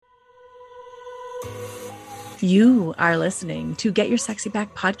You are listening to Get Your Sexy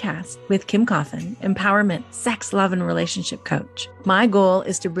Back podcast with Kim Coffin, empowerment, sex, love, and relationship coach. My goal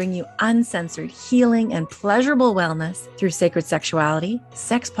is to bring you uncensored healing and pleasurable wellness through sacred sexuality,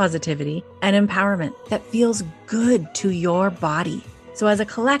 sex positivity, and empowerment that feels good to your body. So as a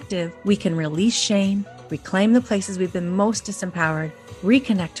collective, we can release shame, reclaim the places we've been most disempowered,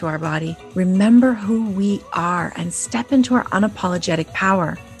 reconnect to our body, remember who we are, and step into our unapologetic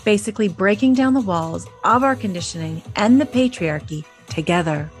power. Basically breaking down the walls of our conditioning and the patriarchy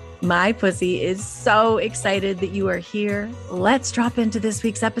together. My pussy is so excited that you are here. Let's drop into this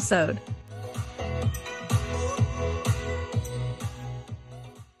week's episode.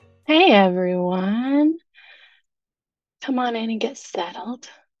 Hey everyone, come on in and get settled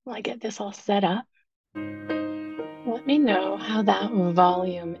while I get this all set up. Let me know how that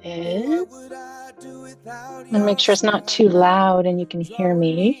volume is. And make sure it's not too loud and you can hear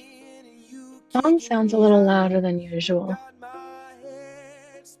me. Song sounds a little louder than usual.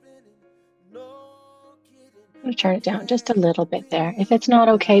 I'm going to turn it down just a little bit there. If it's not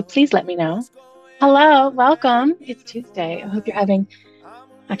okay, please let me know. Hello, welcome. It's Tuesday. I hope you're having...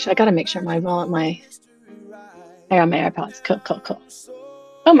 Actually, I got to make sure my AirPods. Cool.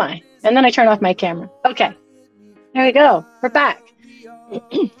 Oh my. And then I turn off my camera. Okay. There we go. We're back.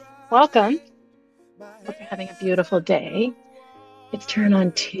 Welcome. Hope you're having a beautiful day. It's Turn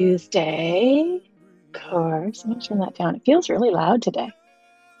On Tuesday. Of course. I'm going to turn that down. It feels really loud today.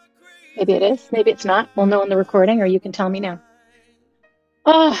 Maybe it is. Maybe it's not. We'll know in the recording, or you can tell me now.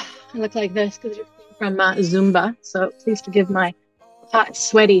 Oh, I look like this because you're from Zumba. So please forgive my hot,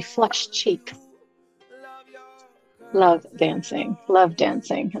 sweaty, flushed cheeks. Love dancing.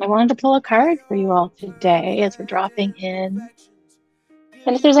 And I wanted to pull a card for you all today as we're dropping in.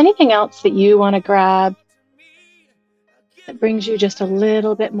 And if there's anything else that you want to grab that brings you just a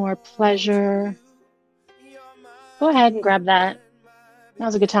little bit more pleasure, go ahead and grab that.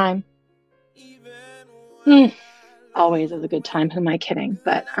 Now's a good time. Always is a good time. Who am I kidding?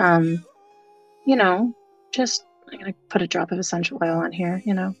 But, just I'm going to put a drop of essential oil on here,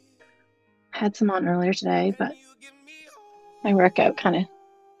 Had some on earlier today, but my workout kind of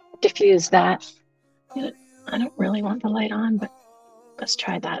diffused that. I don't really want the light on, but let's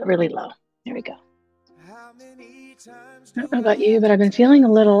try that really low. There we go. I don't know about you, but I've been feeling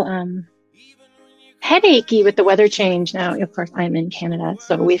a little headachy with the weather change now. Of course, I'm in Canada,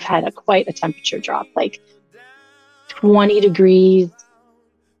 so we've had quite a temperature drop, like 20 degrees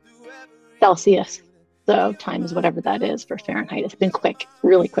Celsius. So times whatever that is for Fahrenheit. It's been quick,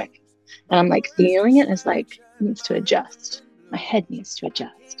 really quick. And I'm like feeling it. It's like it needs to adjust. My head needs to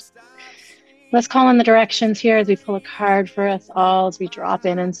adjust. Let's call in the directions here as we pull a card for us all, as we drop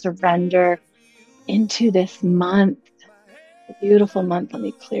in and surrender into this month. A beautiful month. Let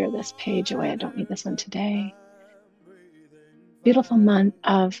me clear this page away. I don't need this one today. Beautiful month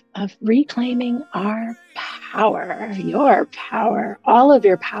of reclaiming our power, your power, all of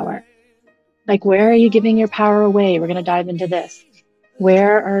your power. Like, where are you giving your power away? We're going to dive into this.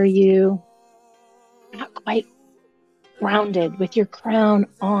 Where are you not quite grounded with your crown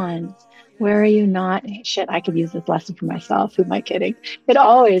on? Where are you not? Shit, I could use this lesson for myself. Who am I kidding? It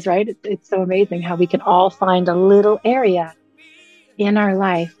always, right? It's so amazing how we can all find a little area in our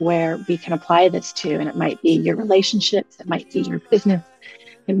life where we can apply this to. And it might be your relationships. It might be your business.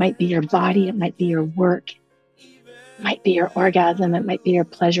 It might be your body. It might be your work. It might be your orgasm. It might be your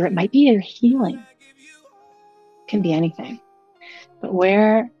pleasure. It might be your healing. It can be anything. But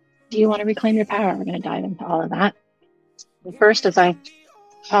where do you want to reclaim your power? We're going to dive into all of that. And first, as I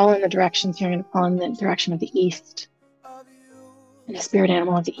call in the directions here, I'm going to call in the direction of the east, and the spirit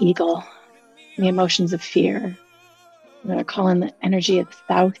animal of the eagle, and the emotions of fear. I'm going to call in the energy of the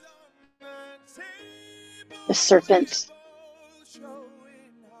south, the serpent,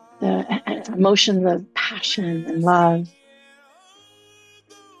 the emotions of passion and love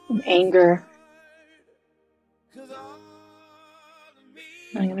and anger.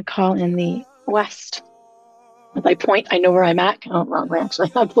 I'm going to call in the west. As I point, I know where I'm at. Oh, wrong way,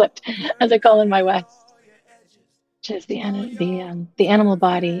 actually. I flipped. As I call in my west, which is the animal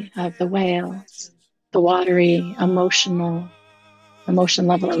body of the whale, the watery, emotion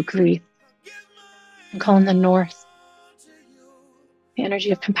level of grief. I'm calling the north, the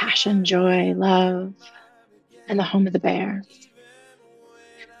energy of compassion, joy, love, and the home of the bear.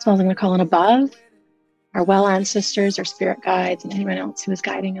 So I'm going to call in above, our well ancestors, our spirit guides, and anyone else who is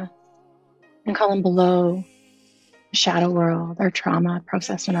guiding us. And call in below, the shadow world, our trauma,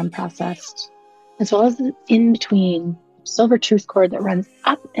 processed and unprocessed, as well as in between, silver truth cord that runs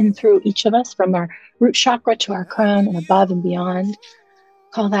up and through each of us from our root chakra to our crown and above and beyond.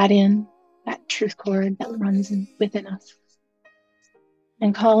 Call that in, that truth cord that runs within us.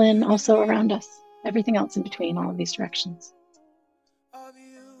 And call in also around us, everything else in between all of these directions.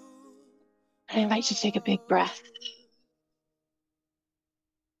 I invite you to take a big breath.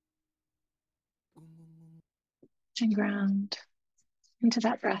 And ground into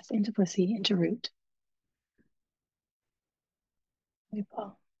that breath, into pussy, into root.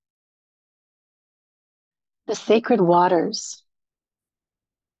 Beautiful. The sacred waters.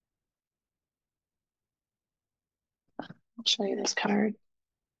 I'll show you this card.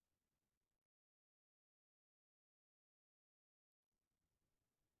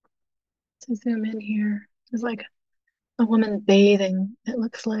 To zoom in here, there's like a woman bathing, it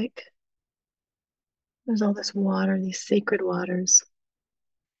looks like. There's all this water, these sacred waters.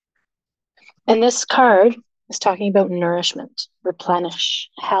 And this card is talking about nourishment, replenish,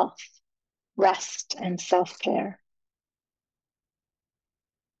 health, rest, and self-care.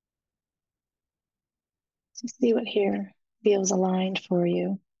 So see what here feels aligned for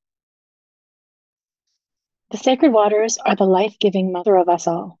you. The sacred waters are the life-giving mother of us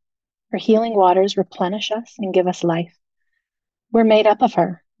all. Her healing waters replenish us and give us life. We're made up of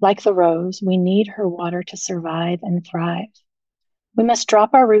her. Like the rose, we need her water to survive and thrive. We must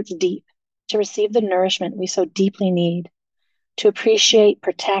drop our roots deep to receive the nourishment we so deeply need, to appreciate,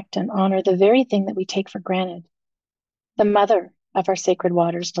 protect, and honor the very thing that we take for granted. The mother of our sacred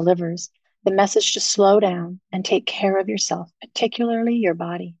waters delivers the message to slow down and take care of yourself, particularly your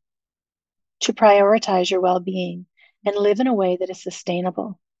body, to prioritize your well-being and live in a way that is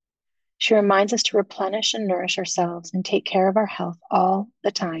sustainable. She reminds us to replenish and nourish ourselves and take care of our health all the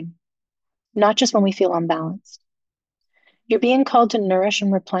time, not just when we feel unbalanced. You're being called to nourish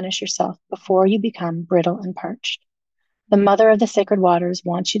and replenish yourself before you become brittle and parched. The mother of the sacred waters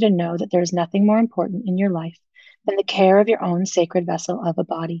wants you to know that there is nothing more important in your life than the care of your own sacred vessel of a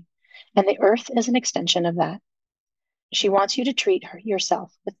body, and the earth is an extension of that. She wants you to treat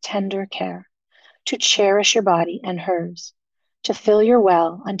yourself with tender care, to cherish your body and hers, to fill your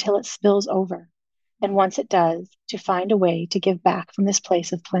well until it spills over, and once it does, to find a way to give back from this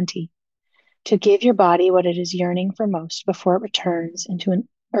place of plenty, to give your body what it is yearning for most before it returns into an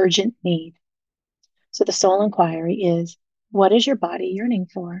urgent need. So the soul inquiry is, what is your body yearning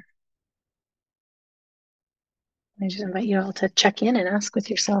for? I just invite you all to check in and ask with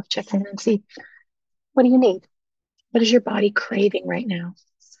yourself, check in and see, what do you need? What is your body craving right now?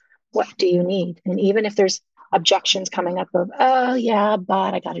 What do you need? And even if there's objections coming up of, oh yeah,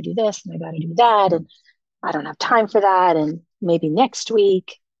 but I got to do this and I got to do that, and I don't have time for that, and maybe next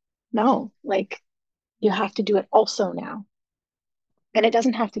week. No, like you have to do it also now. And it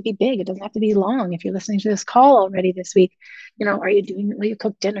doesn't have to be big. It doesn't have to be long. If you're listening to this call already this week, are you doing it while you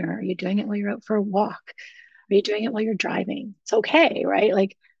cook dinner? Are you doing it while you're out for a walk? Are you doing it while you're driving? It's okay, right?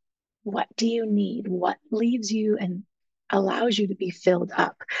 Like, what do you need? What leaves you and allows you to be filled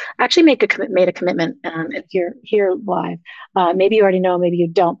up? Actually, made a commitment. If you're here live, maybe you already know, maybe you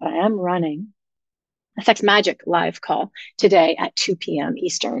don't, but I am running a Sex Magic live call today at 2 p.m.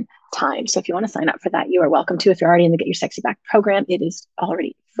 Eastern time. So if you want to sign up for that, you are welcome to. If you're already in the Get Your Sexy Back program, it is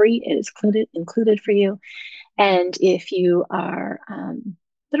already free. It is included for you. And if you are,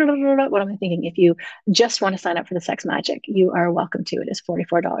 what am I thinking? If you just want to sign up for the Sex Magic, you are welcome to. It is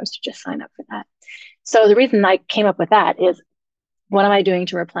 $44 to just sign up for that. So the reason I came up with that is, what am I doing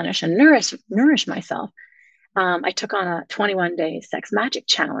to replenish and nourish myself? I took on a 21-day Sex Magic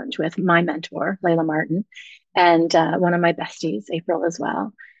challenge with my mentor, Layla Martin, and one of my besties, April, as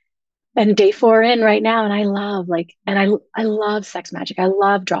well. And day 4 in right now, and I love Sex Magic. I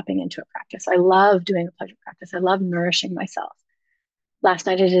love dropping into a practice. I love doing a pleasure practice. I love nourishing myself. Last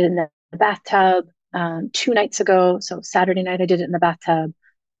night I did it in the bathtub. 2 nights ago, so Saturday night I did it in the bathtub.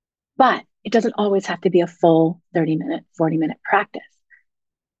 But it doesn't always have to be a full 30-minute, 40-minute practice.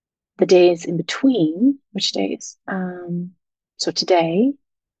 The days in between, which days? So today,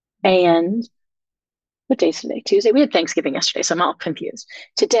 and what day is today? Tuesday? We had Thanksgiving yesterday, so I'm all confused.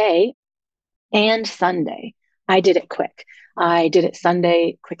 Today and Sunday, I did it quick. I did it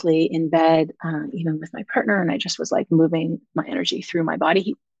Sunday quickly in bed, even with my partner, and I just was like moving my energy through my body.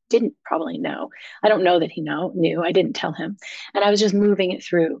 He didn't probably know. I don't know that he knew. I didn't tell him. And I was just moving it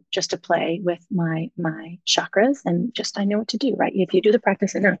through just to play with my chakras, and just, I know what to do, right? If you do the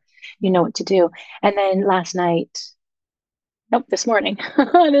practice enough, you know what to do. And then this morning,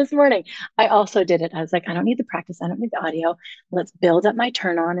 I also did it. I was like, I don't need the practice. I don't need the audio. Let's build up my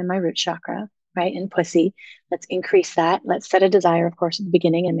turn on in my root chakra, right? In pussy. Let's increase that. Let's set a desire, of course, at the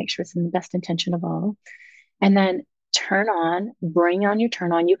beginning and make sure it's in the best intention of all. And then turn on, bring on your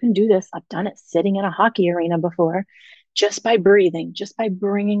turn on. You can do this. I've done it sitting in a hockey arena before. just by breathing, just by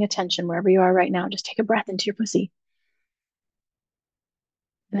bringing attention wherever you are right now. Just take a breath into your pussy.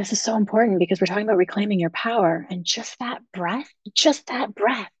 And this is so important because we're talking about reclaiming your power. And just that breath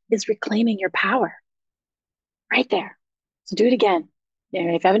is reclaiming your power right there. So do it again.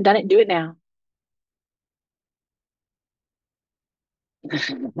 If you haven't done it, do it now.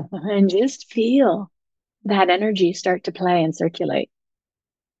 And just feel that energy start to play and circulate.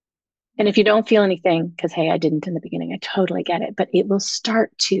 And if you don't feel anything, because hey, I didn't in the beginning, I totally get it, but it will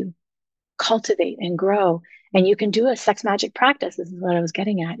start to cultivate and grow. And you can do a sex magic practice. This is what I was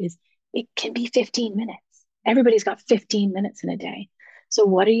getting at, is it can be 15 minutes. Everybody's got 15 minutes in a day. So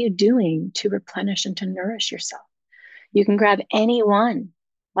what are you doing to replenish and to nourish yourself? You can grab any one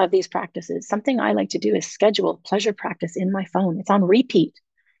of these practices. Something I like to do is schedule pleasure practice in my phone. It's on repeat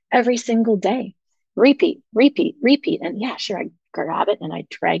every single day. Repeat, repeat, repeat. And yeah, sure, I grab it and I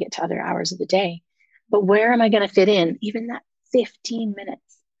drag it to other hours of the day. But where am I going to fit in even that 15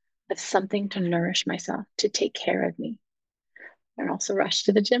 minutes of something to nourish myself, to take care of me? I also rushed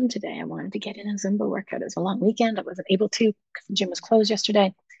to the gym today. I wanted to get in a Zumba workout. It was a long weekend. I wasn't able to because the gym was closed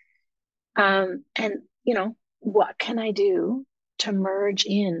yesterday. And, what can I do to merge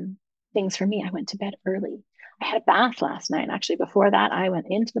in things for me? I went to bed early. I had a bath last night. Actually, before that, I went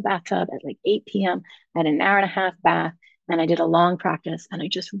into the bathtub at like 8 p.m. I had an hour and a half bath and I did a long practice and I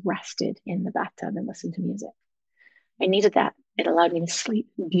just rested in the bathtub and listened to music. I needed that. It allowed me to sleep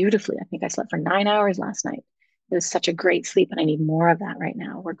beautifully. I think I slept for 9 hours last night. It was such a great sleep, and I need more of that right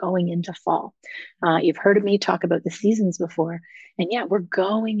now. We're going into fall. You've heard of me talk about the seasons before. And yeah, we're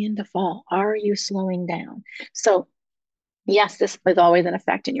going into fall. Are you slowing down? So, yes, this is always an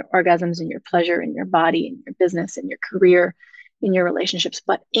effect in your orgasms, in your pleasure, in your body, in your business, in your career, in your relationships.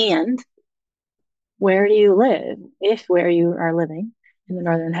 And where do you live? If where you are living in the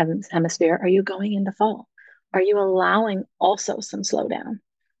Northern Hemisphere, are you going into fall? Are you allowing also some slowdown?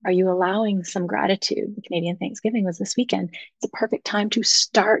 Are you allowing some gratitude? The Canadian Thanksgiving was this weekend. It's a perfect time to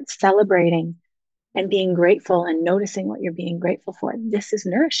start celebrating and being grateful and noticing what you're being grateful for. This is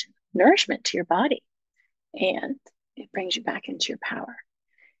nourishment to your body. And it brings you back into your power.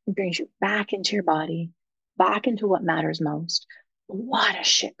 It brings you back into your body, back into what matters most. A lot of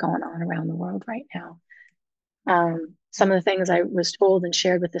shit going on around the world right now. Some of the things I was told and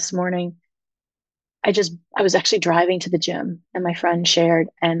shared with this morning, I was actually driving to the gym and my friend shared,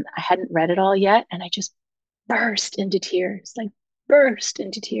 and I hadn't read it all yet. And I just burst into tears, like burst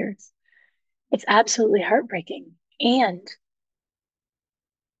into tears. It's absolutely heartbreaking. And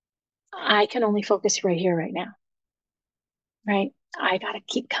I can only focus right here, right now, right? I got to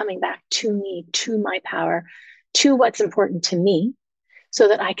keep coming back to me, to my power, to what's important to me, so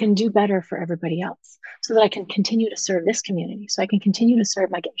that I can do better for everybody else, so that I can continue to serve this community, so I can continue to serve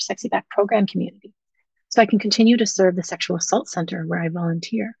my Get Your Sexy Back program community, so I can continue to serve the Sexual Assault Center where I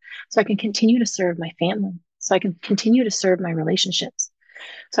volunteer, so I can continue to serve my family, so I can continue to serve my relationships,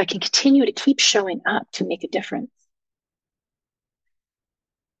 so I can continue to keep showing up to make a difference.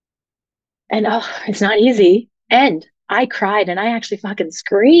 And it's not easy. And I cried and I actually fucking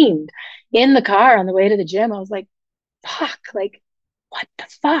screamed in the car on the way to the gym. I was like, fuck, like, what the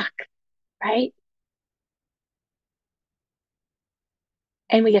fuck? Right.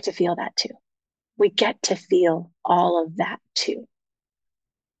 And we get to feel that too. We get to feel all of that too.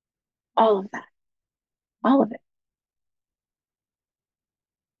 All of that. All of it.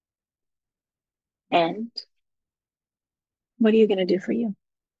 And what are you going to do for you?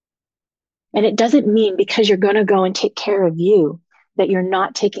 And it doesn't mean because you're going to go and take care of you that you're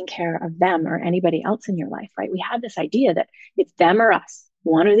not taking care of them or anybody else in your life, right? We have this idea that it's them or us,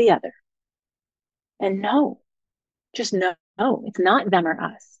 one or the other. And no, just no, it's not them or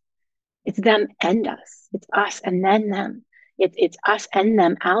us. It's them and us. It's us and then them. It's us and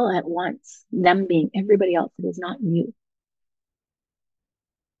them all at once, them being everybody else that is not you.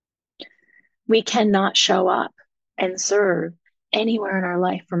 We cannot show up and serve anywhere in our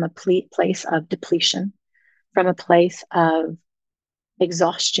life from a place of depletion, from a place of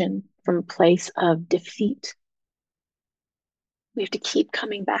exhaustion, from a place of defeat. We have to keep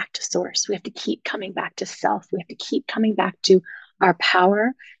coming back to source. We have to keep coming back to self. We have to keep coming back to our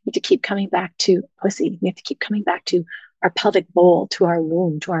power. We have to keep coming back to pussy. We have to keep coming back to our pelvic bowl, to our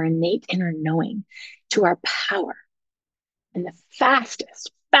womb, to our innate inner knowing, to our power. And the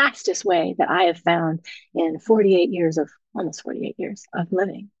fastest way that I have found in almost 48 years of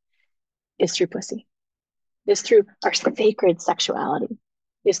living is through pussy, is through our sacred sexuality,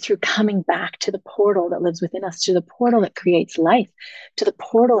 is through coming back to the portal that lives within us, to the portal that creates life, to the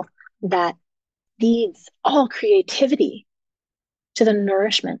portal that feeds all creativity. to the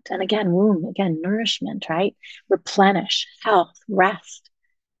nourishment. And again, womb, again, nourishment, right? Replenish, health, rest.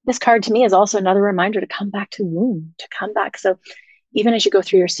 This card to me is also another reminder to come back to womb, to come back. So even as you go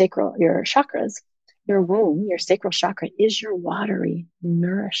through your sacral, your chakras, your womb, your sacral chakra is your watery,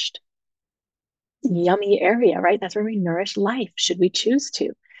 nourished, yummy area, right? That's where we nourish life, should we choose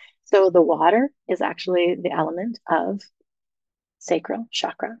to. So the water is actually the element of sacral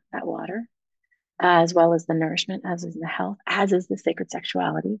chakra, that water, as well as the nourishment, as is the health, as is the sacred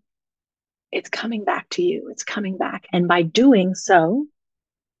sexuality. It's coming back to you. It's coming back. And by doing so,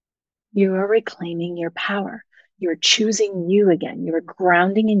 you are reclaiming your power. You're choosing you again. You're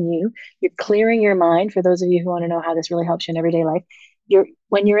grounding in you. You're clearing your mind. For those of you who want to know how this really helps you in everyday life,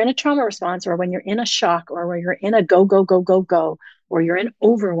 when you're in a trauma response, or when you're in a shock, or when you're in a go, go, go, go, go, or you're in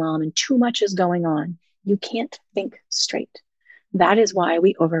overwhelm and too much is going on, you can't think straight. That is why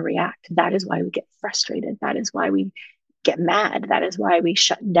we overreact. That is why we get frustrated. That is why we get mad. That is why we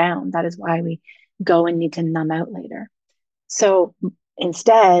shut down. That is why we go and need to numb out later. So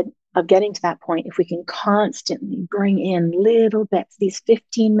instead of getting to that point, if we can constantly bring in little bits, these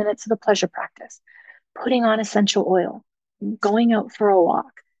 15 minutes of a pleasure practice, putting on essential oil, going out for a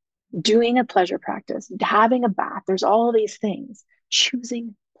walk, doing a pleasure practice, having a bath, there's all these things,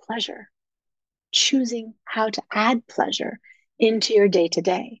 choosing pleasure, choosing how to add pleasure into your day to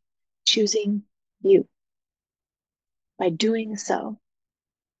day, choosing you. By doing so,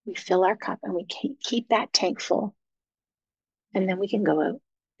 we fill our cup and we keep that tank full. And then we can go out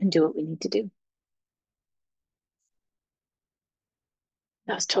and do what we need to do.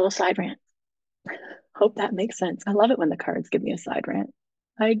 That was total side rant. Hope that makes sense. I love it when the cards give me a side rant.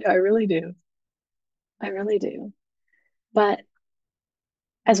 I really do. I really do. But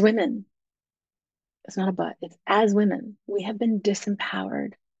as women, it's not a but, it's as women, we have been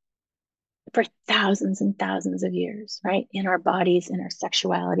disempowered for thousands and thousands of years, right? In our bodies, in our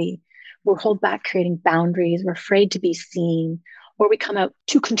sexuality. We're held back creating boundaries. We're afraid to be seen, or we come out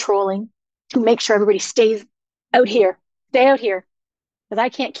too controlling to make sure everybody stays out here, stay out here.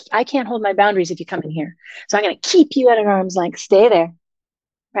 Because I can't hold my boundaries if you come in here. So I'm going to keep you at an arm's length, stay there,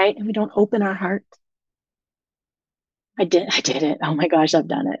 right? And we don't open our heart. I did it. Oh my gosh, I've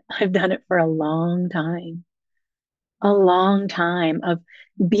done it. I've done it for a long time of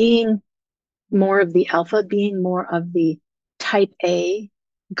being more of the alpha, being more of the type A,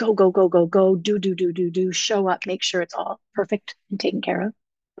 go, go, go, go, go, do, show up, make sure it's all perfect and taken care of.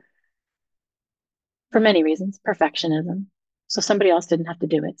 For many reasons, perfectionism. So somebody else didn't have to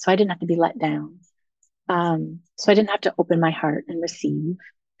do it. So I didn't have to be let down. So I didn't have to open my heart and receive.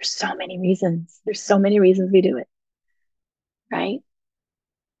 There's so many reasons. There's so many reasons we do it, right?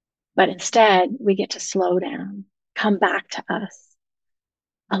 But instead, we get to slow down, come back to us,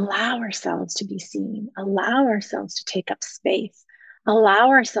 allow ourselves to be seen, allow ourselves to take up space, allow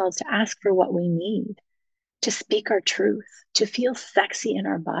ourselves to ask for what we need, to speak our truth, to feel sexy in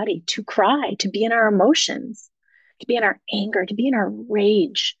our body, to cry, to be in our emotions, to be in our anger, to be in our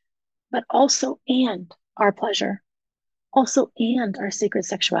rage, but also and our pleasure, also and our sacred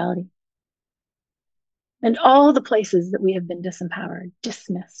sexuality. And all the places that we have been disempowered,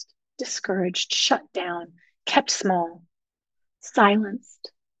 dismissed, discouraged, shut down, kept small,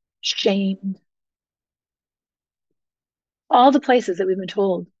 silenced, shamed. All the places that we've been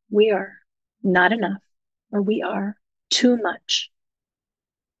told we are not enough or we are too much.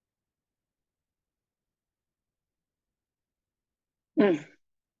 I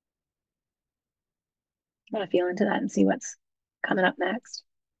want to feel into that and see what's coming up next.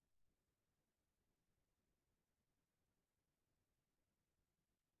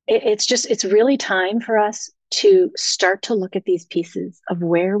 It's really time for us to start to look at these pieces of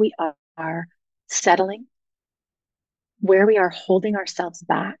where we are settling, where we are holding ourselves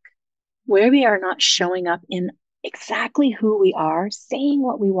back, where we are not showing up in exactly who we are, saying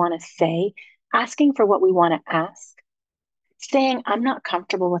what we want to say, asking for what we want to ask, saying, I'm not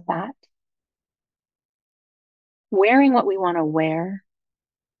comfortable with that, wearing what we want to wear,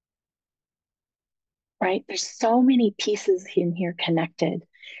 right? There's so many pieces in here connected,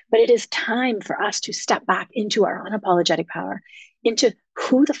 but it is time for us to step back into our unapologetic power, into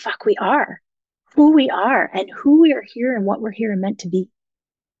who the fuck we are, and who we are here and what we're here and meant to be.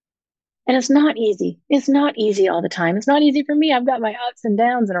 And it's not easy. It's not easy all the time. It's not easy for me. I've got my ups and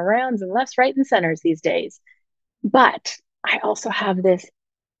downs and arounds and lefts, right, and centers these days. But I also have this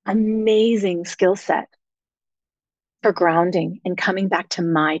amazing skill set for grounding and coming back to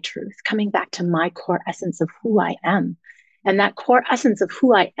my truth, coming back to my core essence of who I am. And that core essence of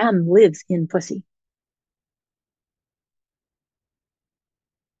who I am lives in pussy.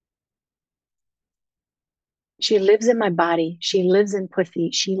 She lives in my body. She lives in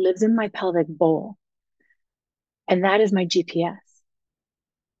pussy. She lives in my pelvic bowl. And that is my GPS.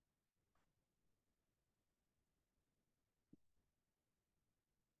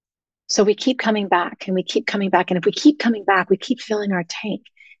 So we keep coming back and we keep coming back. And if we keep coming back, we keep filling our tank.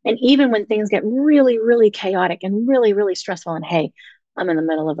 And even when things get really, really chaotic and really, really stressful, and hey, I'm in the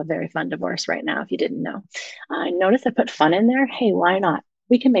middle of a very fun divorce right now, if you didn't know. Notice I put fun in there. Hey, why not?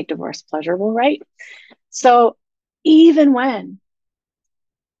 We can make divorce pleasurable, right? So even when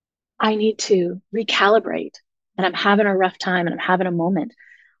I need to recalibrate and I'm having a rough time and I'm having a moment,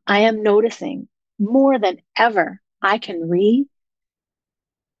 I am noticing more than ever I can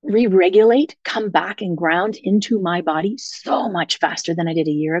re-regulate, come back and ground into my body so much faster than I did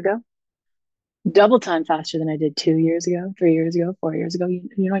a year ago, double time faster than I did 2 years ago, 3 years ago, 4 years ago. You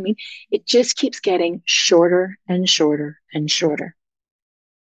know what I mean? It just keeps getting shorter and shorter and shorter.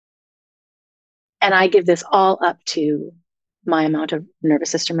 And I give this all up to my amount of nervous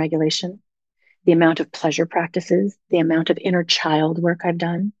system regulation, the amount of pleasure practices, the amount of inner child work I've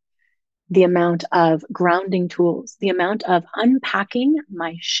done, the amount of grounding tools, the amount of unpacking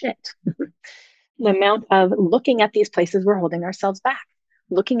my shit, the amount of looking at these places we're holding ourselves back,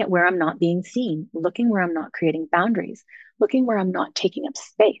 looking at where I'm not being seen, looking where I'm not creating boundaries, looking where I'm not taking up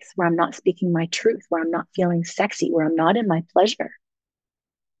space, where I'm not speaking my truth, where I'm not feeling sexy, where I'm not in my pleasure,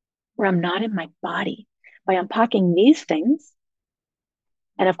 where I'm not in my body. By unpacking these things,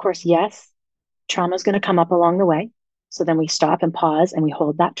 and of course, yes, trauma is going to come up along the way. So then we stop and pause and we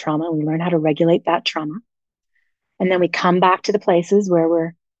hold that trauma. We learn how to regulate that trauma. And then we come back to the places where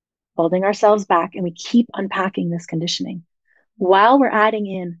we're holding ourselves back and we keep unpacking this conditioning while we're adding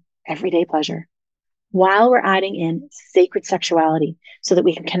in everyday pleasure, while we're adding in sacred sexuality so that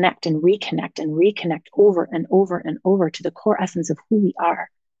we can connect and reconnect over and over and over to the core essence of who we are.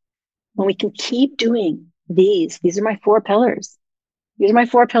 When we can keep doing these are my 4 pillars. These are my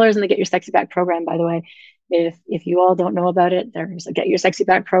 4 pillars in the Get Your Sexy Back program, by the way. If you all don't know about it, there's a Get Your Sexy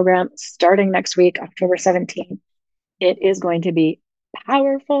Back program starting next week, October 17th. It is going to be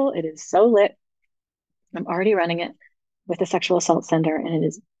powerful. It is so lit. I'm already running it with the Sexual Assault Center, and it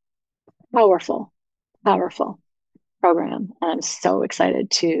is powerful, powerful program. And I'm so excited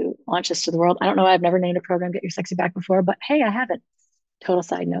to launch this to the world. I don't know. I've never named a program Get Your Sexy Back before, but hey, I haven't. Total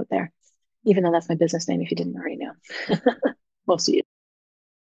side note there, even though that's my business name, if you didn't already know. Most of you.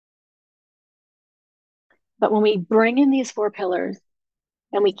 But when we bring in these 4 pillars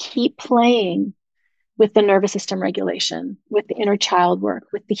and we keep playing with the nervous system regulation, with the inner child work,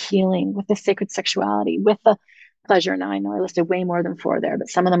 with the healing, with the sacred sexuality, with the pleasure. Now, I know I listed way more than 4 there, but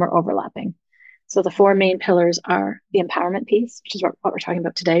some of them are overlapping. So the 4 main pillars are the empowerment piece, which is what we're talking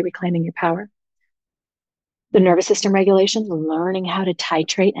about today, reclaiming your power. The nervous system regulation, learning how to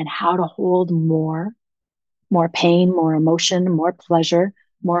titrate and how to hold more pain, more emotion, more pleasure,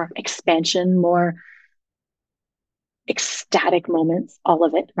 more expansion, more ecstatic moments, all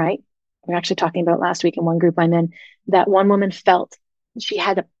of it, right? We were actually talking about last week in one group I'm in that one woman felt she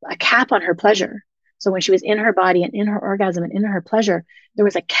had a cap on her pleasure. So when she was in her body and in her orgasm and in her pleasure, there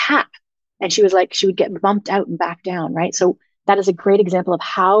was a cap. And she was like, she would get bumped out and back down, right? So that is a great example of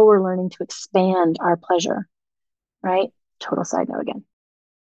how we're learning to expand our pleasure, right? Total side note again.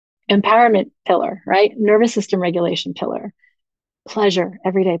 Empowerment pillar, right? Nervous system regulation pillar, pleasure,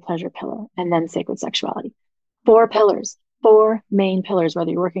 everyday pleasure pillar, and then sacred sexuality. 4 pillars, 4 main pillars,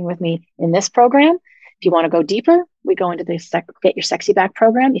 whether you're working with me in this program. If you want to go deeper, we go into the Get Your Sexy Back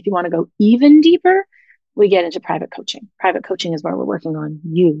program. If you want to go even deeper, we get into private coaching. Private coaching is where we're working on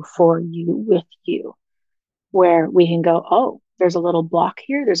you, for you, with you, where we can go, oh, there's a little block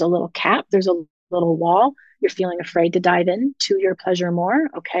here. There's a little cap. There's a little wall. You're feeling afraid to dive in to your pleasure more,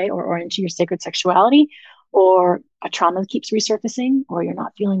 okay, or into your sacred sexuality, or a trauma keeps resurfacing, or you're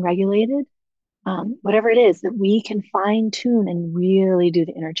not feeling regulated. Whatever it is, that we can fine tune and really do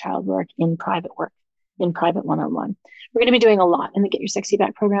the inner child work, in private one-on-one. We're going to be doing a lot in the Get Your Sexy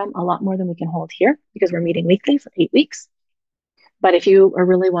Back program, a lot more than we can hold here because we're meeting weekly for 8 weeks. But if you are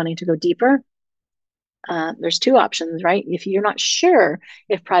really wanting to go deeper, there's 2 options, right? If you're not sure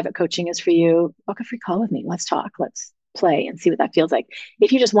if private coaching is for you, book a free call with me. Let's talk. Let's play and see what that feels like.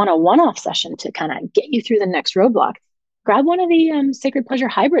 If you just want a one-off session to kind of get you through the next roadblock, grab one of the Sacred Pleasure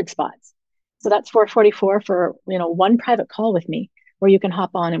hybrid spots. So that's $444 for one private call with me, where you can hop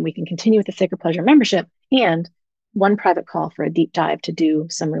on and we can continue with the Sacred Pleasure membership, and one private call for a deep dive to do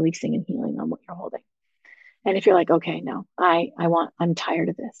some releasing and healing on what you're holding. And if you're like, okay, no, I'm tired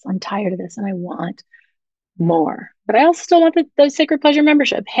of this. I'm tired of this, and I want more. But I also still want the Sacred Pleasure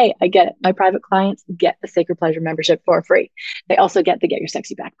membership. Hey, I get it. My private clients get the Sacred Pleasure membership for free. They also get the Get Your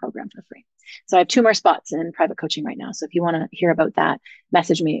Sexy Back program for free. So I have 2 more spots in private coaching right now. So if you want to hear about that,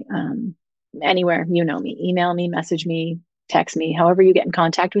 message me anywhere. You know me. Email me, message me, text me, however you get in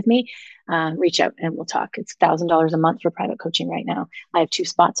contact with me. Reach out and we'll talk. It's $1,000 a month for private coaching right now. I have 2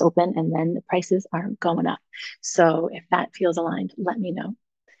 spots open and then the prices are going up. So if that feels aligned, let me know.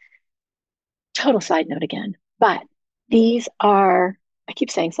 Total side note again, but these are, I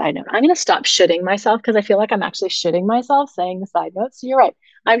keep saying side note. I'm going to stop shitting myself because I feel like I'm actually shitting myself saying the side notes. So you're right.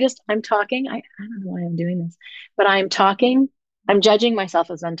 I'm talking. I don't know why I'm doing this, but I'm talking. I'm judging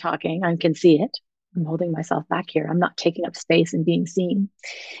myself as I'm talking. I can see it. I'm holding myself back here. I'm not taking up space and being seen.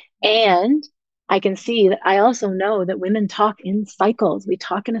 And I can see that I also know that women talk in cycles. We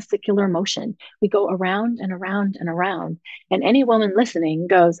talk in a circular motion. We go around and around and around. And any woman listening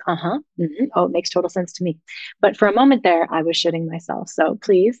goes, mm-hmm, oh, it makes total sense to me. But for a moment there, I was shitting myself. So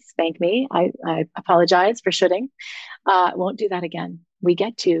please spank me. I apologize for shitting. I won't do that again. We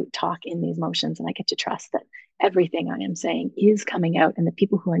get to talk in these motions, and I get to trust that everything I am saying is coming out, and the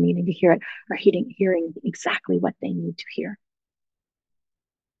people who are needing to hear it are hearing exactly what they need to hear.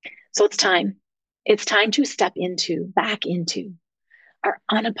 So it's time. It's time to step back into our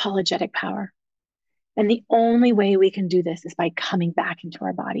unapologetic power. And the only way we can do this is by coming back into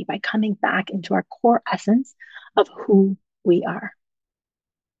our body, by coming back into our core essence of who we are.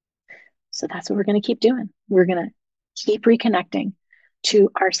 So that's what we're going to keep doing. We're going to keep reconnecting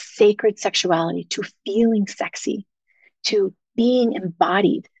to our sacred sexuality, to feeling sexy, to being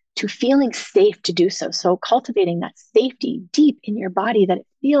embodied, to feeling safe to do so. So cultivating that safety deep in your body, that it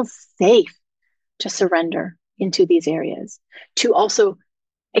feels safe to surrender into these areas, to also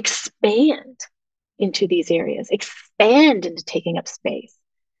expand into these areas, expand into taking up space,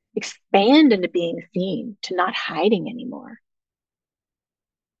 expand into being seen, to not hiding anymore.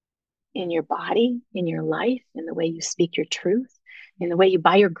 In your body, in your life, in the way you speak your truth, in the way you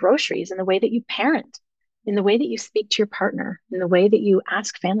buy your groceries, in the way that you parent, in the way that you speak to your partner, in the way that you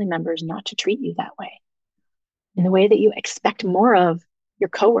ask family members not to treat you that way, in the way that you expect more of your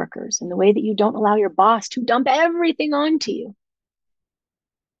coworkers, in the way that you don't allow your boss to dump everything onto you.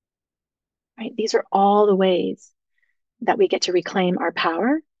 Right? These are all the ways that we get to reclaim our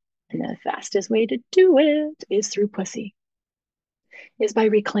power. And the fastest way to do it is through pussy, is by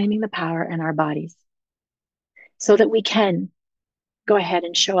reclaiming the power in our bodies so that we can go ahead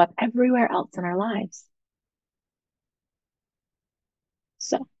and show up everywhere else in our lives.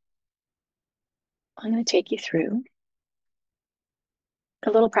 So I'm going to take you through a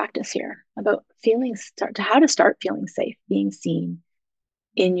little practice here about how to start feeling safe, being seen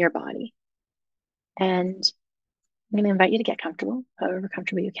in your body. And I'm going to invite you to get comfortable, however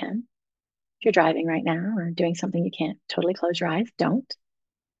comfortable you can. If you're driving right now or doing something you can't totally close your eyes, don't.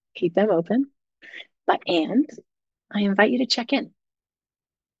 Keep them open. And I invite you to check in.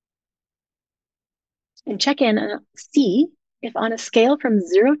 And check in and see if on a scale from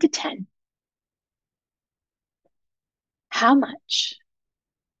 0 to 10, how much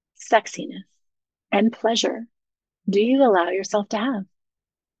sexiness and pleasure do you allow yourself to have?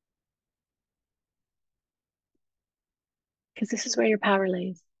 Because this is where your power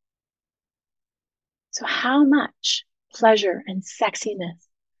lays. So how much pleasure and sexiness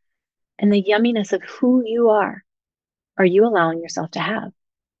and the yumminess of who you are you allowing yourself to have?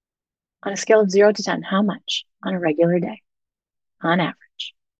 On a scale of 0 to 10, how much on a regular day, on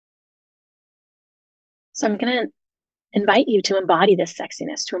average? So I'm going to invite you to embody this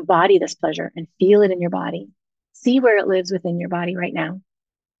sexiness, to embody this pleasure and feel it in your body. See where it lives within your body right now.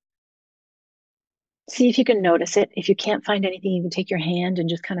 See if you can notice it. If you can't find anything, you can take your hand and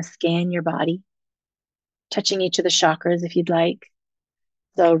just kind of scan your body, touching each of the chakras if you'd like.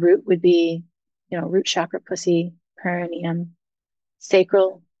 So root would be, root chakra, pussy, perineum.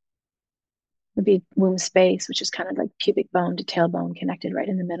 Sacral would be womb space, which is kind of like pubic bone to tailbone connected right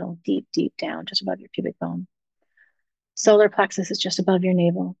in the middle, deep, deep down, just above your pubic bone. Solar plexus is just above your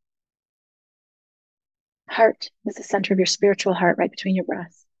navel. Heart is the center of your spiritual heart, right between your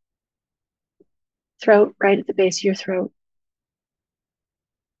breasts. Throat, right at the base of your throat.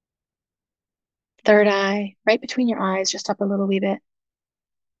 Third eye, right between your eyes, just up a little wee bit.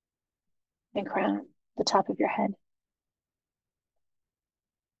 And crown, the top of your head.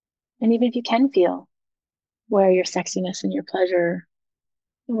 And even if you can feel where your sexiness and your pleasure,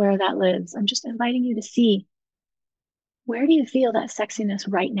 where that lives, I'm just inviting you to see, where do you feel that sexiness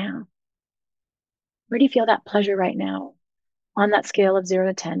right now? Where do you feel that pleasure right now? On that scale of 0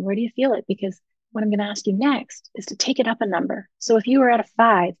 to 10, where do you feel it? Because what I'm going to ask you next is to take it up a number. So if you were at a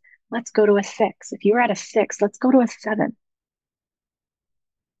 5, Let's go to a 6. If you're at a 6, let's go to a 7.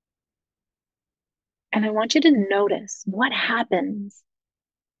 And I want you to notice what happens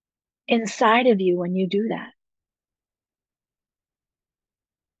inside of you when you do that.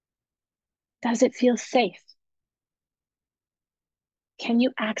 Does it feel safe? Can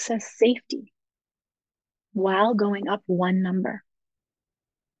you access safety while going up one number?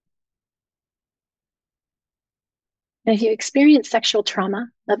 And if you experience sexual trauma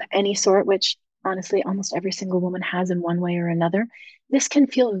of any sort, which honestly almost every single woman has in one way or another, this can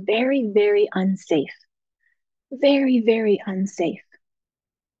feel very, very unsafe. Very, very unsafe.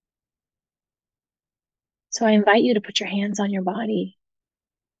 So I invite you to put your hands on your body.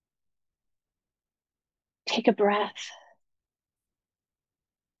 Take a breath.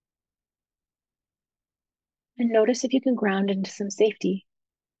 And notice if you can ground into some safety.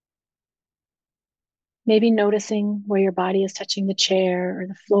 Maybe noticing where your body is touching the chair or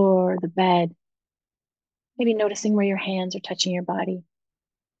the floor or the bed. Maybe noticing where your hands are touching your body.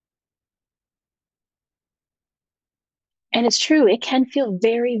 And it's true, it can feel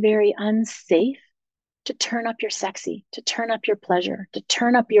very, very unsafe to turn up your sexy, to turn up your pleasure, to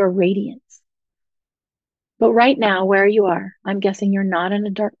turn up your radiance. But right now, where you are, I'm guessing you're not in a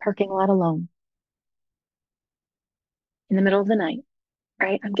dark parking lot alone in the middle of the night,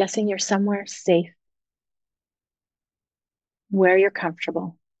 right? I'm guessing you're somewhere safe, where you're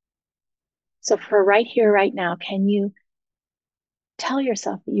comfortable. So for right here, right now, can you tell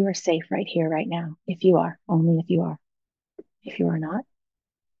yourself that you are safe right here, right now? If you are, only if you are. If you are not,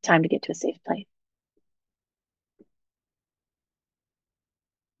 time to get to a safe place.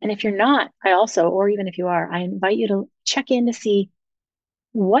 And if you're not, I also, or even if you are, I invite you to check in to see,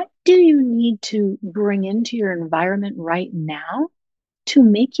 what do you need to bring into your environment right now to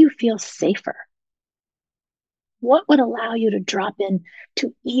make you feel safer? What would allow you to drop in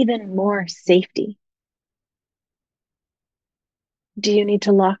to even more safety? Do you need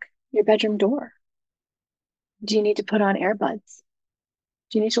to lock your bedroom door? Do you need to put on earbuds?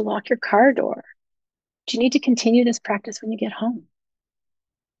 Do you need to lock your car door? Do you need to continue this practice when you get home?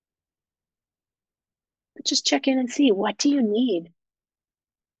 But just check in and see, what do you need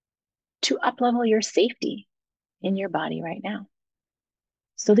to up-level your safety in your body right now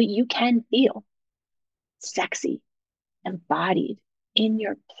so that you can feel sexy, embodied, in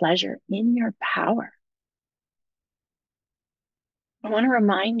your pleasure, in your power. I want to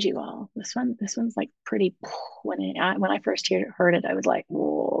remind you all, this one's like pretty, when I first heard it, I was like,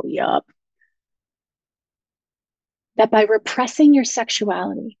 whoa, yup. That by repressing your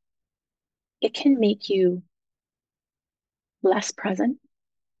sexuality, it can make you less present,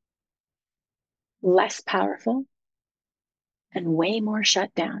 less powerful, and way more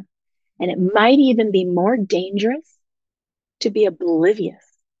shut down. And it might even be more dangerous to be oblivious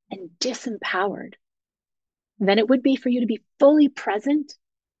and disempowered than it would be for you to be fully present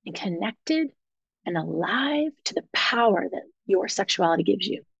and connected and alive to the power that your sexuality gives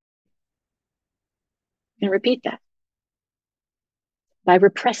you. And repeat that. By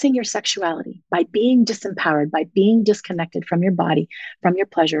repressing your sexuality, by being disempowered, by being disconnected from your body, from your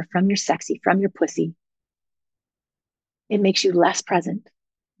pleasure, from your sexy, from your pussy, it makes you less present,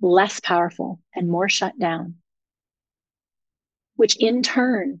 less powerful, and more shut down, which in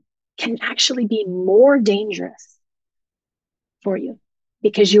turn can actually be more dangerous for you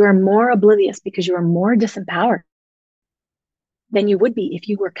because you are more oblivious, because you are more disempowered than you would be if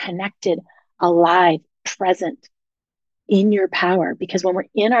you were connected, alive, present, in your power. Because when we're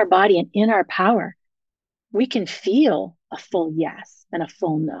in our body and in our power, we can feel a full yes and a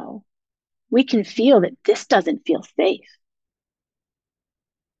full no. We can feel that this doesn't feel safe.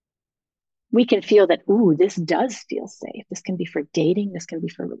 We can feel that, ooh, this does feel safe. This can be for dating. This can be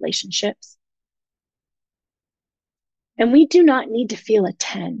for relationships. And we do not need to feel a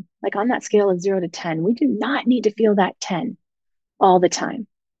 10. Like on that scale of 0 to 10, we do not need to feel that 10 all the time.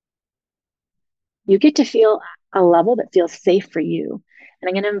 You get to feel a level that feels safe for you. And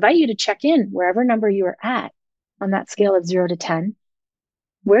I'm going to invite you to check in wherever number you are at on that scale of 0 to 10.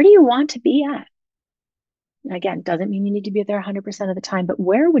 Where do you want to be at? And again, doesn't mean you need to be there 100% of the time, but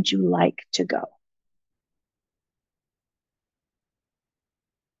where would you like to go?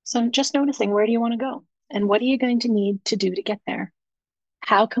 So I'm just noticing, where do you want to go? And what are you going to need to do to get there?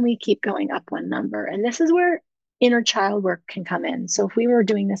 How can we keep going up one number? And this is where inner child work can come in. So if we were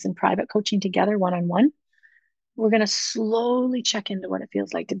doing this in private coaching together, one-on-one, we're going to slowly check into what it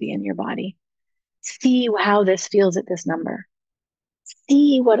feels like to be in your body. See how this feels at this number.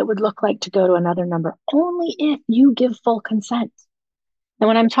 See what it would look like to go to another number, only if you give full consent. And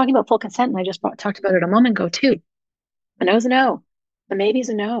when I'm talking about full consent, and I just talked about it a moment ago too, a no is a no, a maybe is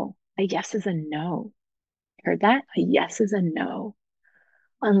a no. A yes is a no. Heard that? A yes is a no.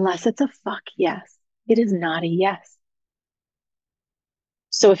 Unless it's a fuck yes, it is not a yes.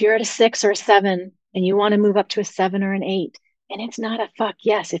 So if you're at a 6 or a 7 and you want to move up to a 7 or an 8, and it's not a fuck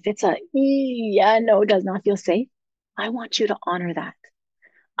yes, if it's a yeah, no, it does not feel safe, I want you to honor that.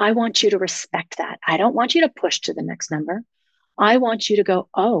 I want you to respect that. I don't want you to push to the next number. I want you to go,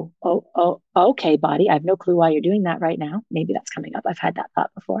 oh, okay, body. I have no clue why you're doing that right now. Maybe that's coming up. I've had that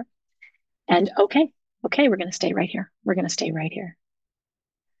thought before. And okay, we're going to stay right here. We're going to stay right here.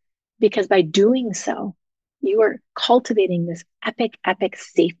 Because by doing so, you are cultivating this epic, epic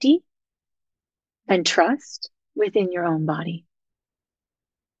safety and trust within your own body.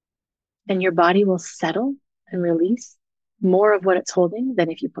 And your body will settle and release more of what it's holding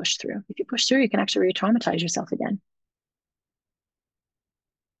than if you push through. If you push through, you can actually re-traumatize yourself again.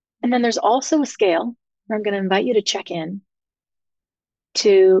 And then there's also a scale where I'm going to invite you to check in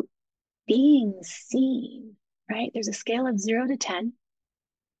to being seen, right? There's a scale of 0 to 10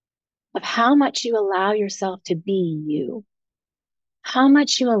 of how much you allow yourself to be you, how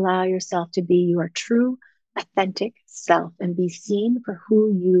much you allow yourself to be your true, authentic self and be seen for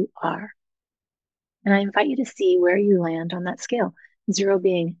who you are. And I invite you to see where you land on that scale. 0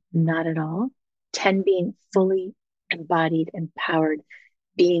 being not at all, 10 being fully embodied, empowered,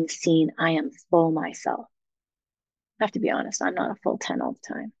 being seen. I am full myself. I have to be honest, I'm not a full 10 all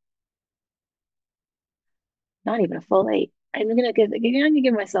the time. Not even a full 8. I'm gonna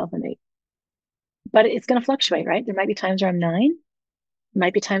give myself an 8. But it's gonna fluctuate, right? There might be times where I'm 9, there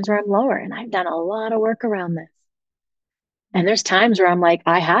might be times where I'm lower, and I've done a lot of work around this. And there's times where I'm like,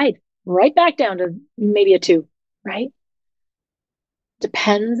 I hide right back down to maybe a 2, right?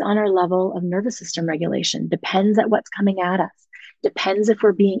 Depends on our level of nervous system regulation, depends at what's coming at us, depends if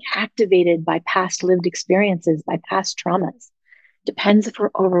we're being activated by past lived experiences, by past traumas, depends if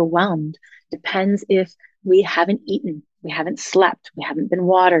we're overwhelmed, depends if we haven't eaten, we haven't slept, we haven't been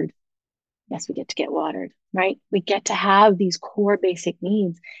watered. Yes, we get to get watered, right? We get to have these core basic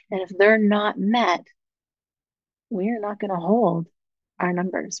needs. And if they're not met, we're not going to hold our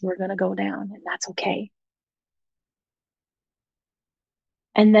numbers. We're going to go down, and that's okay.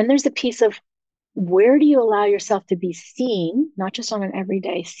 And then there's a piece of where do you allow yourself to be seen, not just on an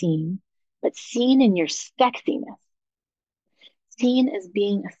everyday scene, but seen in your sexiness, seen as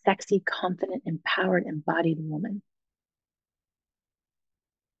being a sexy, confident, empowered, embodied woman.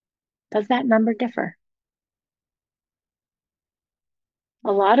 Does that number differ?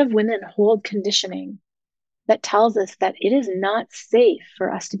 A lot of women hold conditioning that tells us that it is not safe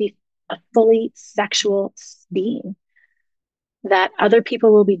for us to be a fully sexual being, that other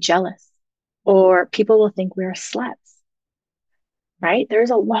people will be jealous or people will think we're sluts, right? There's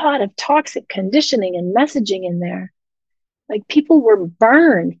a lot of toxic conditioning and messaging in there. Like people were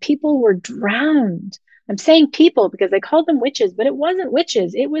burned, people were drowned. I'm saying people because they called them witches, but it wasn't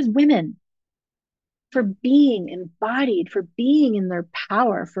witches, it was women. For being embodied, for being in their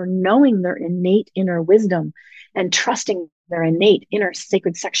power, for knowing their innate inner wisdom and trusting their innate inner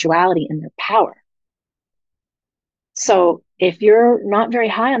sacred sexuality and their power. So if you're not very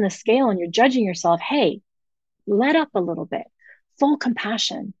high on the scale and you're judging yourself, hey, let up a little bit. Full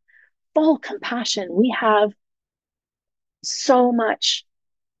compassion, full compassion. We have so much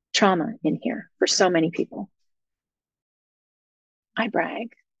trauma in here for so many people. I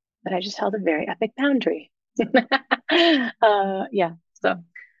brag, but I just held a very epic boundary. Yeah. So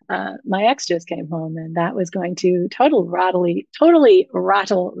my ex just came home, and that was going to totally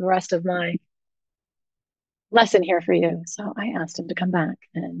rattle the rest of my lesson here for you. So I asked him to come back,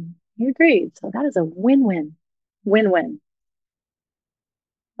 and he agreed. So that is a win-win, win-win.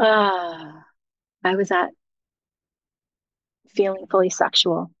 I was at feeling fully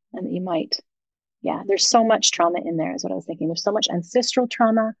sexual, and that you might, yeah, there's so much trauma in there, is what I was thinking. There's so much ancestral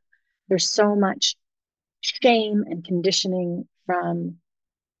trauma. There's so much shame and conditioning from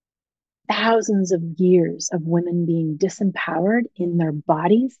thousands of years of women being disempowered in their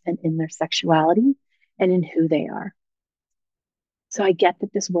bodies and in their sexuality and in who they are. So I get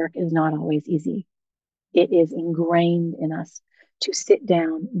that this work is not always easy. It is ingrained in us to sit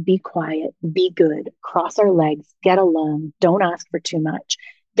down, be quiet, be good, cross our legs, get along, don't ask for too much.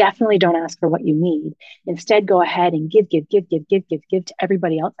 Definitely don't ask for what you need. Instead, go ahead and give to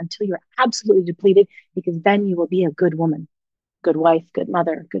everybody else until you're absolutely depleted, because then you will be a good woman, good wife, good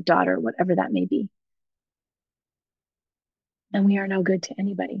mother, good daughter, whatever that may be. And we are no good to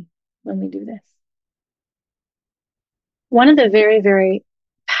anybody when we do this. One of the very, very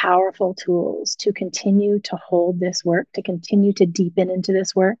powerful tools to continue to hold this work, to continue to deepen into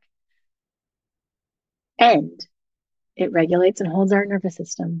this work, and it regulates and holds our nervous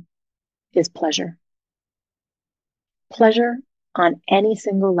system, is pleasure. Pleasure on any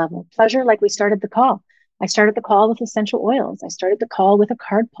single level. Pleasure, like we started the call. I started the call with essential oils. I started the call with a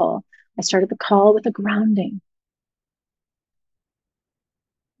card pull. I started the call with a grounding.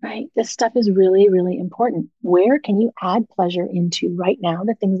 Right? This stuff is really, really important. Where can you add pleasure into right now,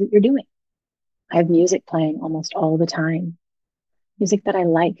 the things that you're doing? I have music playing almost all the time. Music that I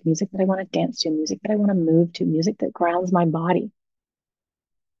like, music that I want to dance to, music that I want to move to, music that grounds my body.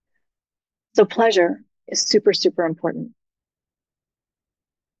 So pleasure is super, super important.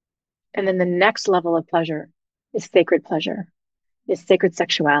 And then the next level of pleasure is sacred pleasure, is sacred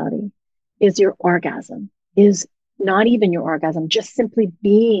sexuality, is your orgasm, is not even your orgasm, just simply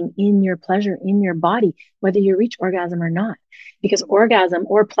being in your pleasure in your body, whether you reach orgasm or not. Because orgasm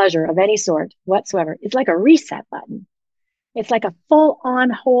or pleasure of any sort whatsoever is like a reset button. It's like a full on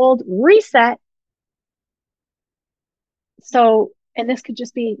hold reset. So, and this could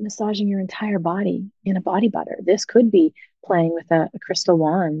just be massaging your entire body in a body butter. This could be playing with a crystal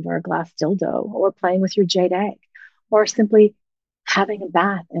wand or a glass dildo, or playing with your jade egg, or simply having a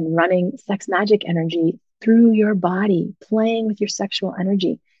bath and running sex magic energy through your body, playing with your sexual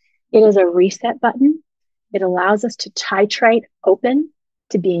energy. It is a reset button. It allows us to titrate open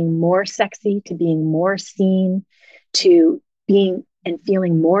to being more sexy, to being more seen, to being and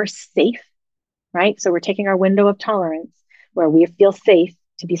feeling more safe, right? So we're taking our window of tolerance where we feel safe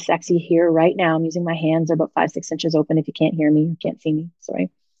to be sexy here right now. I'm using my hands, they're about 5-6 inches open. If you can't hear me, you can't see me, sorry.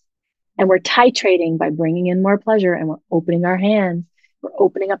 And we're titrating by bringing in more pleasure, and we're opening our hands. We're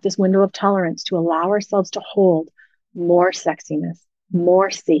opening up this window of tolerance to allow ourselves to hold more sexiness, more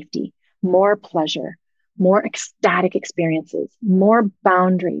safety, more pleasure, more ecstatic experiences, more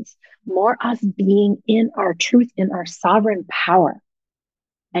boundaries, more us being in our truth, in our sovereign power.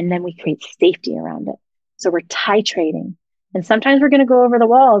 And then we create safety around it. So we're titrating. And sometimes we're going to go over the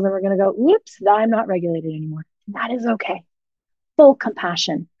walls and we're going to go, whoops, I'm not regulated anymore. That is okay. Full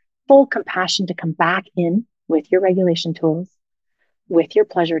compassion to come back in with your regulation tools, with your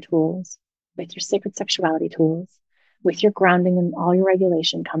pleasure tools, with your sacred sexuality tools, with your grounding and all your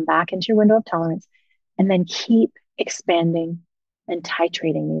regulation. Come back into your window of tolerance and then keep expanding and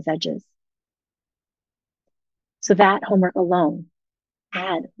titrating these edges. So that homework alone,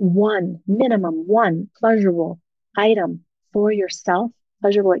 add minimum one pleasurable item for yourself,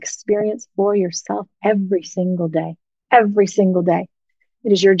 pleasurable experience for yourself every single day. Every single day.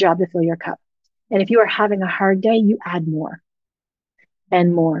 It is your job to fill your cup. And if you are having a hard day, you add more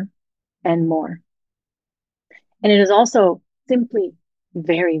and more and more. And it is also simply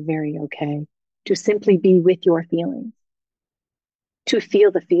very, very okay to simply be with your feelings, to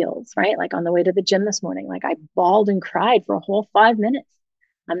feel the feels, right? Like on the way to the gym this morning, like I bawled and cried for a whole 5 minutes.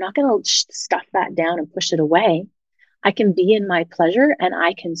 I'm not going to stuff that down and push it away. I can be in my pleasure and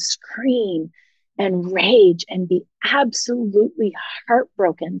I can scream and rage and be absolutely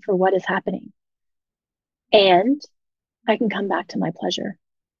heartbroken for what is happening. And I can come back to my pleasure.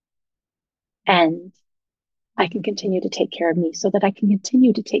 And I can continue to take care of me so that I can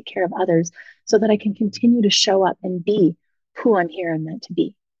continue to take care of others, so that I can continue to show up and be who I'm here and meant to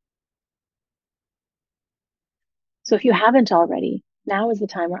be. So if you haven't already, now is the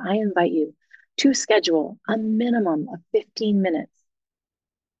time where I invite you to schedule a minimum of 15 minutes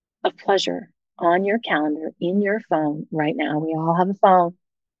of pleasure on your calendar, in your phone right now. We all have a phone.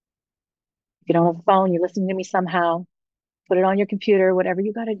 If you don't have a phone, you're listening to me somehow, put it on your computer, whatever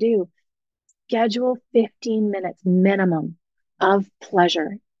you got to do. Schedule 15 minutes minimum of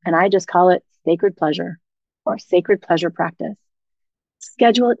pleasure. And I just call it sacred pleasure or sacred pleasure practice.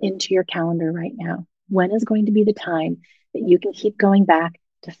 Schedule it into your calendar right now. When is going to be the time that you can keep going back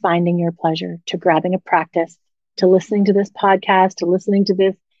to finding your pleasure, to grabbing a practice, to listening to this podcast, to listening to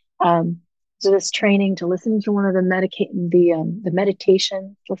this training, to listening to one of the meditations,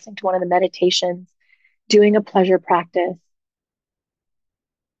 listening to one of the meditations, doing a pleasure practice,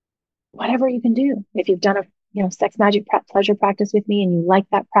 whatever you can do. If you've done a sex magic pleasure practice with me and you like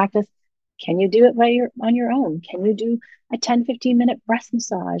that practice, can you do it on your own? Can you do a 10-15 minute breast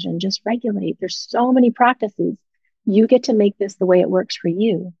massage and just regulate? There's so many practices. You get to make this the way it works for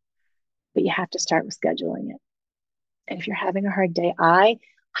you, but you have to start with scheduling it. And if you're having a hard day, I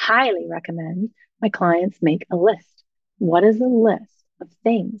highly recommend my clients make a list. What is the list of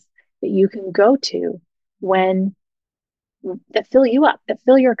things that you can go to that fill you up, that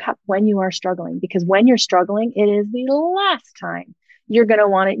fill your cup when you are struggling? Because when you're struggling, it is the last time you're going to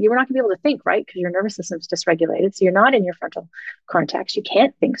want it. You're not going to be able to think, right? Because your nervous system's dysregulated. So you're not in your frontal cortex. You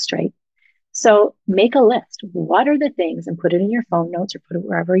can't think straight. So make a list. What are the things, and put it in your phone notes or put it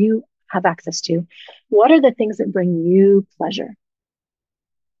wherever you have access to. What are the things that bring you pleasure?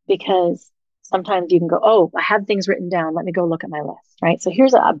 because sometimes you can go, oh, I have things written down. Let me go look at my list, right? So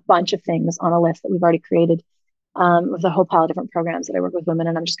here's a bunch of things on a list that we've already created with a whole pile of different programs that I work with women,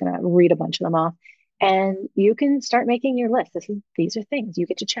 and I'm just going to read a bunch of them off. And you can start making your list. These are things you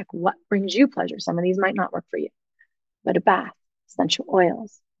get to check. What brings you pleasure? Some of these might not work for you, but a bath, essential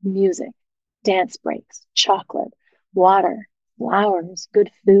oils, music, dance breaks, chocolate, water, flowers,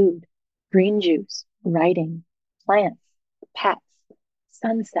 good food, green juice, writing, plants, pets,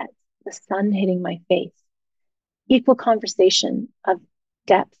 sunsets, the sun hitting my face, equal conversation of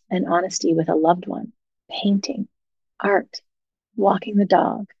depth and honesty with a loved one, painting, art, walking the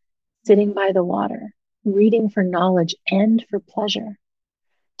dog, sitting by the water, reading for knowledge and for pleasure,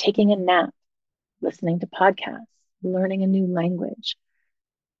 taking a nap, listening to podcasts, learning a new language,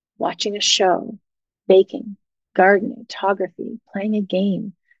 watching a show, baking, gardening, photography, playing a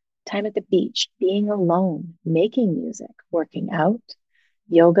game, time at the beach, being alone, making music, working out,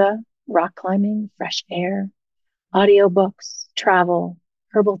 yoga, rock climbing, fresh air, audiobooks, travel,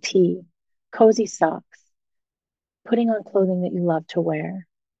 herbal tea, cozy socks, putting on clothing that you love to wear,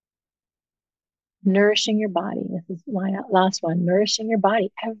 nourishing your body. This is my last one. Nourishing your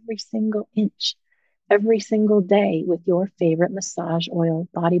body every single inch, every single day with your favorite massage oil,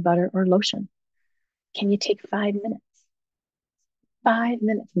 body butter, or lotion. Can you take 5 minutes? 5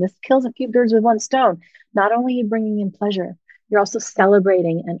 minutes. And this kills a few birds with one stone. Not only are you bringing in pleasure, you're also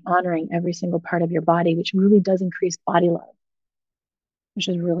celebrating and honoring every single part of your body, which really does increase body love, which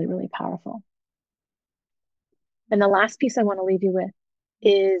is really, really powerful. And the last piece I want to leave you with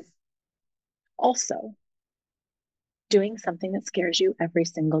is also doing something that scares you every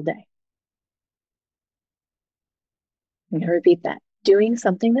single day. I'm going to repeat that. Doing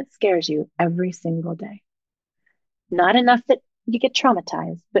something that scares you every single day. Not enough that you get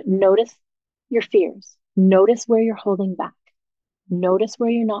traumatized, but notice your fears. Notice where you're holding back. Notice where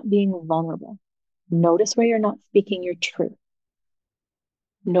you're not being vulnerable. Notice where you're not speaking your truth.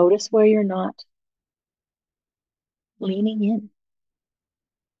 Notice where you're not leaning in,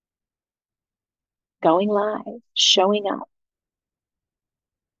 going live, showing up,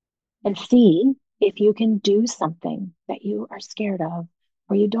 and see if you can do something that you are scared of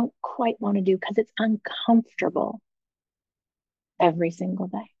or you don't quite want to do because it's uncomfortable every single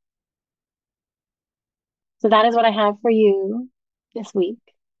day. So that is what I have for you this week.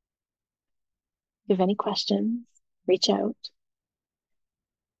 If you have any questions, reach out.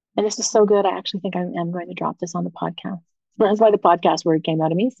 And this is so good. I actually think I am going to drop this on the podcast. That's why the podcast word came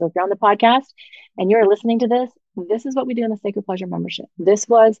out of me. So if you're on the podcast and you're listening to this, this is what we do in the Sacred Pleasure membership. This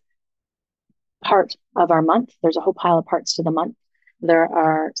was part of our month. There's a whole pile of parts to the month. There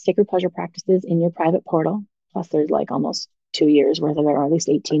are sacred pleasure practices in your private portal. Plus there's like almost 2 years worth of it, or at least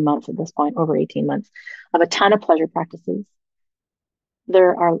 18 months at this point, over 18 months of a ton of pleasure practices.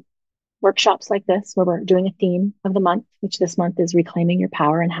 There are workshops like this where we're doing a theme of the month, which this month is reclaiming your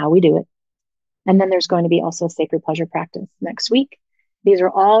power and how we do it. And then there's going to be also a sacred pleasure practice next week. These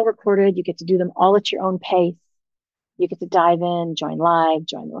are all recorded. You get to do them all at your own pace. You get to dive in, join live,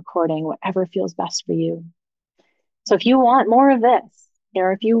 join the recording, whatever feels best for you. So if you want more of this,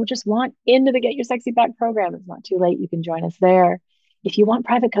 or if you just want into the Get Your Sexy Back program, it's not too late. You can join us there. If you want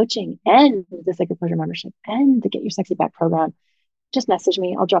private coaching and the Sacred Pleasure membership and the Get Your Sexy Back program, just message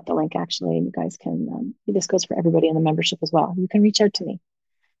me. I'll drop the link actually, and you guys can, this goes for everybody in the membership as well. You can reach out to me.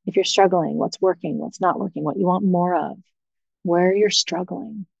 If you're struggling, what's working, what's not working, what you want more of, where you're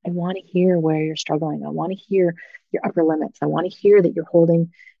struggling. I want to hear where you're struggling. I want to hear your upper limits. I want to hear that you're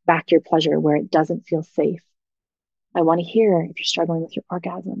holding back your pleasure where it doesn't feel safe. I want to hear if you're struggling with your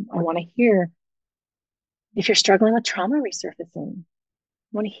orgasm. I want to hear if you're struggling with trauma resurfacing.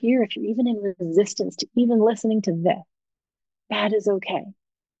 I want to hear if you're even in resistance to even listening to this. That is okay.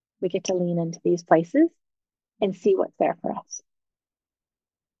 We get to lean into these places and see what's there for us.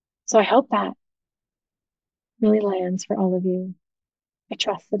 So I hope that really lands for all of you. I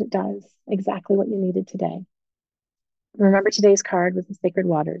trust that it does exactly what you needed today. Remember, today's card was the sacred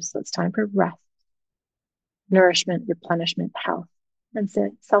waters. So it's time for rest, nourishment, replenishment, health, and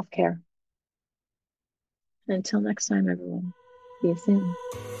self-care. And until next time, everyone, see you soon.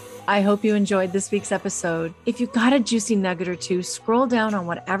 I hope you enjoyed this week's episode. If you got a juicy nugget or two, scroll down on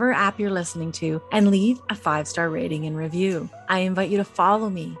whatever app you're listening to and leave a 5-star rating and review. I invite you to follow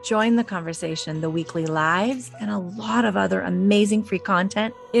me, join the conversation, the weekly lives, and a lot of other amazing free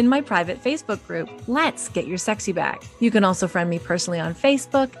content in my private Facebook group, Let's Get Your Sexy Back. You can also friend me personally on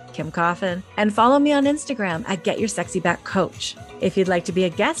Facebook, Kim Coffin, and follow me on Instagram at Get Your Sexy Back Coach. If you'd like to be a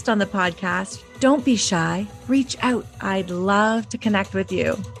guest on the podcast, don't be shy. Reach out. I'd love to connect with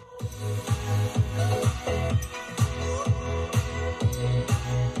you.